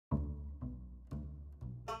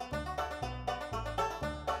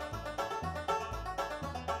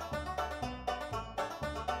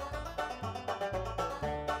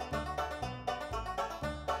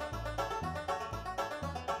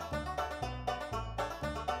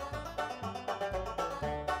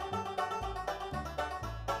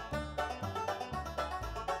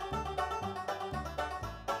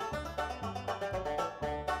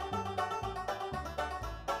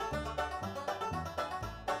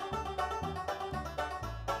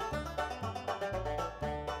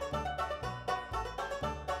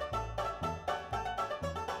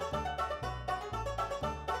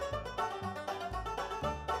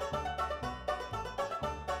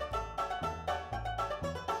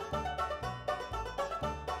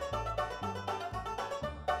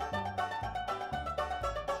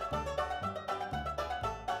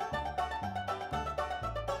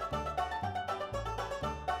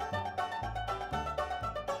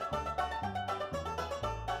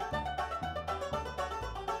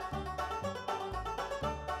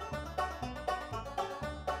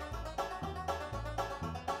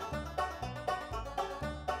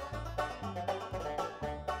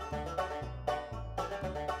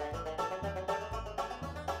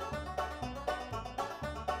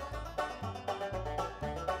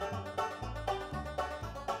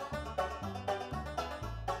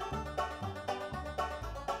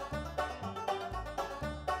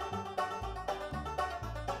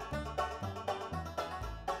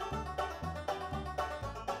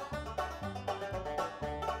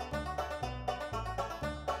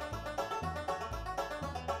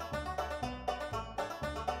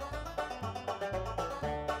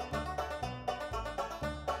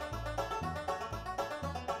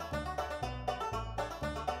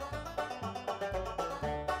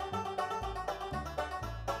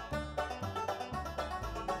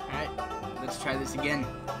Alright, let's try this again.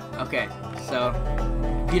 Okay, so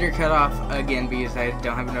computer cut off again because I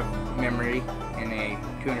don't have enough memory in a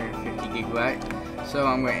 250 gigabyte. So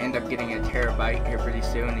I'm going to end up getting a terabyte here pretty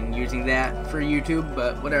soon and using that for YouTube,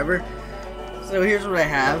 but whatever. So here's what I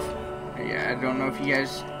have. Yeah, I don't know if you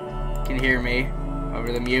guys can hear me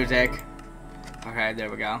over the music. Okay, there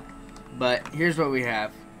we go. But here's what we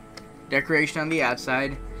have. Decoration on the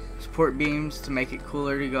outside, support beams to make it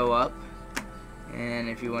cooler to go up. And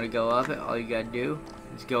if you want to go up it, all you gotta do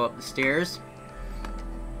is go up the stairs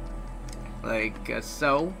like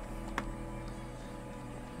so.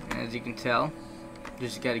 And as you can tell,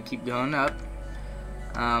 just gotta keep going up.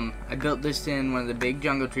 I built this in one of the big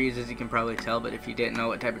jungle trees, as you can probably tell, but if you didn't know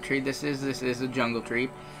what type of tree this is a jungle tree.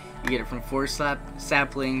 You get it from 4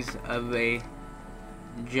 saplings of a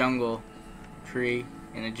jungle tree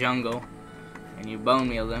in a jungle, and you bone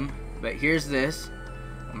meal them. But here's this.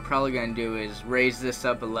 What I'm probably going to do is raise this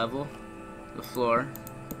up a level, the floor.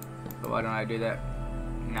 But why don't I do that?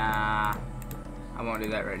 Nah, I won't do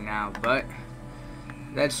that right now, but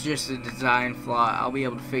that's just a design flaw. I'll be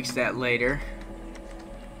able to fix that later.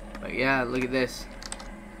 But yeah, look at this.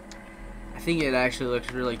 I think it actually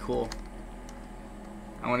looks really cool.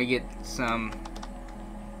 I want to get some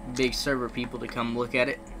big server people to come look at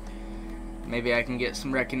it. Maybe I can get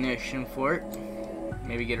some recognition for it.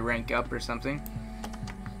 Maybe get a rank up or something.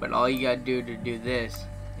 But all you gotta do to do this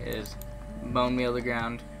is bone meal the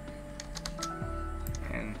ground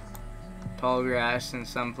and tall grass in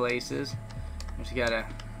some places. Just gotta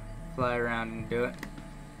fly around and do it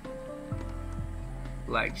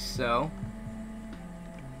like so.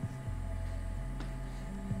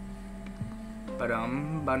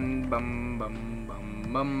 Bum bum bum bum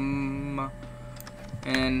bum bum.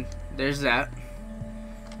 And there's that.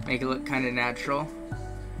 Make it look kind of natural.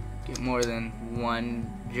 Get more than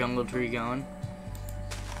one jungle tree going.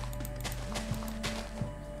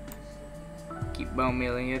 Keep bone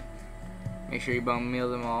mealing it. Make sure you bone meal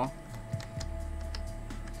them all.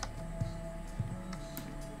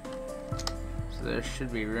 So there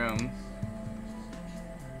should be room.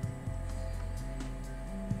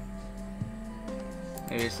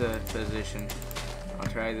 Maybe it's a position. I'll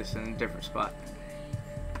try this in a different spot.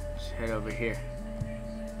 Just head over here.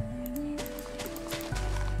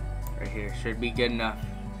 Right here. Should be good enough.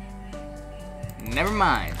 Never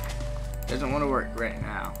mind. Doesn't want to work right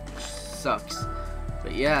now. Which sucks.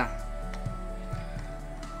 But yeah.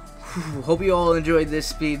 Hope you all enjoyed this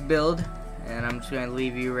speed build. And I'm just going to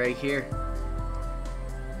leave you right here.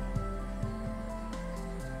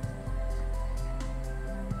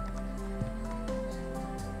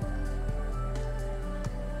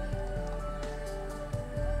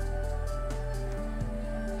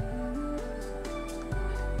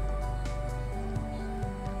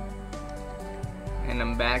 And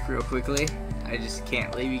I'm back real quickly. I just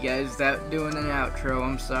can't leave you guys without doing an outro.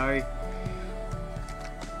 I'm sorry.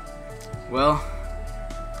 Well,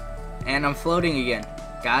 and I'm floating again.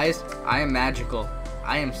 Guys, I am magical.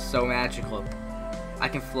 I am so magical. I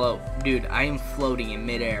can float. Dude, I am floating in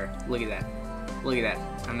midair. Look at that. Look at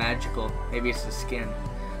that. I'm magical. Maybe it's the skin.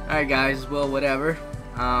 Alright guys, well whatever.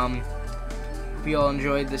 Hope you all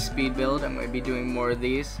enjoyed this speed build. I'm going to be doing more of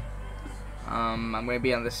these. I'm going to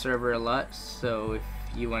be on the server a lot, so if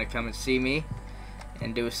you want to come and see me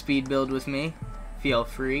and do a speed build with me, feel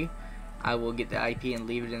free. I will get the IP and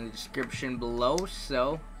leave it in the description below,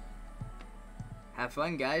 so have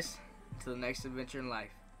fun guys. Until the next adventure in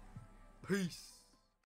life. Peace.